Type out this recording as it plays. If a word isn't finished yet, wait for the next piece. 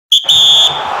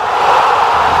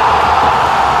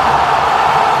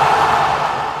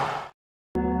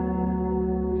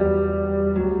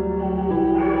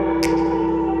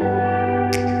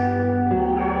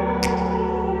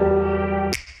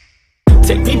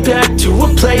back to a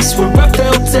place where I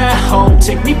felt at home.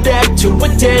 Take me back to a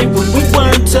day when we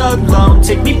weren't alone.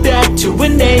 Take me back to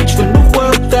an age when the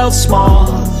world felt small,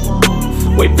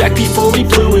 way back before we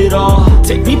blew it all.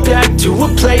 Take me back to a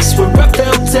place where I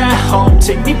felt at home.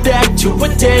 Take me back to a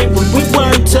day when we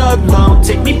weren't alone.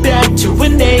 Take me back to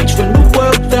an age when the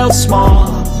world felt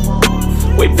small,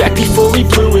 way back before we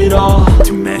blew it all.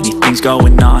 Too many things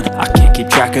going on, I can't keep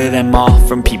track of them all.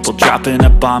 From people dropping a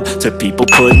bomb to people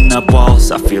putting up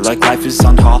walls. I feel like life is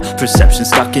on hold, perception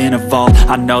stuck in a vault.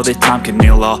 I know that time can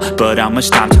heal all, but how much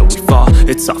time till we fall?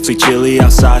 It's awfully chilly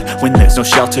outside when there's no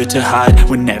shelter to hide.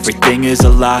 When everything is a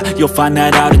lie, you'll find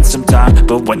that out in some time.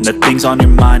 But when the things on your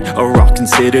mind are all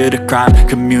considered a crime,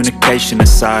 communication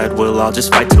aside, we'll all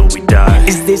just fight till we die.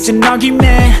 Is this an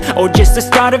argument or just the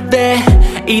start of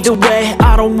it? Either way,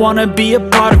 I don't wanna be a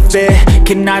part of it.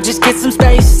 Can I just get some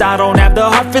space? I don't have the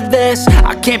heart for this.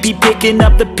 I can't be picking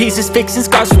up the pieces, fixing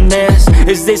scars from this.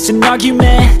 Is this an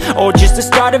argument or just the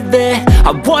start of it?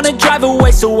 I wanna drive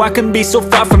away so I can be so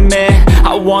far from it.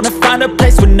 I wanna find a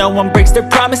place where no one breaks their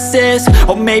promises,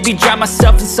 or maybe drown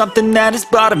myself in something that is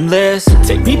bottomless.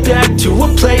 Take me back to a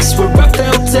place where I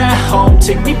felt at home.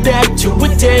 Take me back to a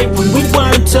day when we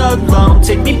weren't alone.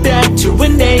 Take me back to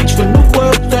an age when the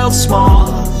world felt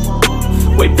small,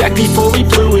 way back before we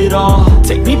blew it all.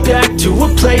 Take me back to a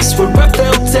place where I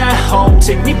felt at home.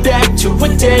 Take me back to a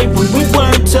day when we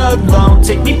weren't alone.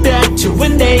 Take me back to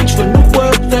an age when the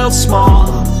world felt small,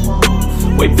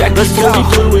 way back before we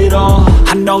blew it all.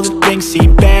 I know that things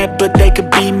seem bad, but they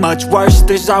could be much worse.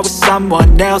 There's always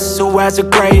someone else who has a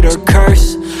greater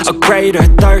curse, a greater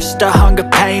thirst, a hunger,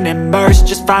 pain, and mercy.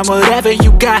 Just find whatever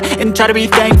you got and try to be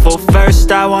thankful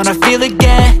first. I wanna feel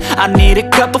again, I need a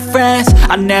couple friends.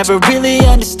 I never really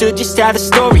understood just how the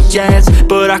story ends,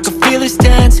 but I can feel it's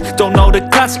tense, don't know the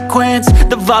consequence.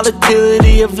 The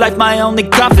volatility of life, my only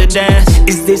confidence.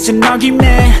 Is this an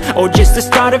argument or just the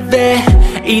start of it?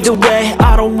 Either way,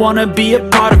 I don't wanna be a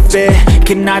part of it.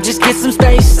 Can I just get some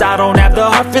space? I don't have the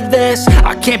heart for this.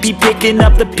 I can't be picking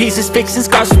up the pieces, fixing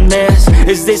scars from this.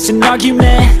 Is this an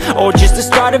argument or just the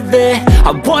start of it?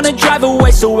 I wanna drive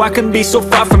away so I can be so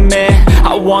far from it.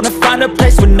 I wanna find a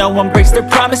place where no one breaks their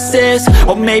promises,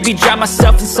 or maybe drown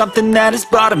myself in something that is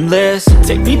bottomless.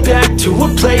 Take me back to a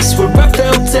place where I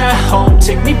felt at home.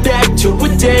 Take me back to a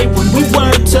day when we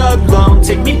weren't alone.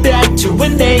 Take me back to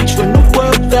an age when the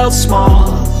world felt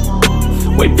small,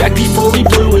 way back before we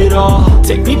blew it all.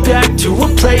 Take me back to a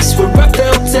place where I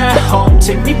felt at home.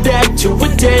 Take me back to a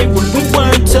day when we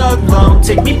weren't alone.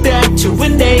 Take me back to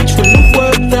an age when the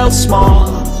world felt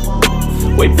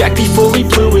small, way back before we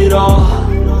blew it all.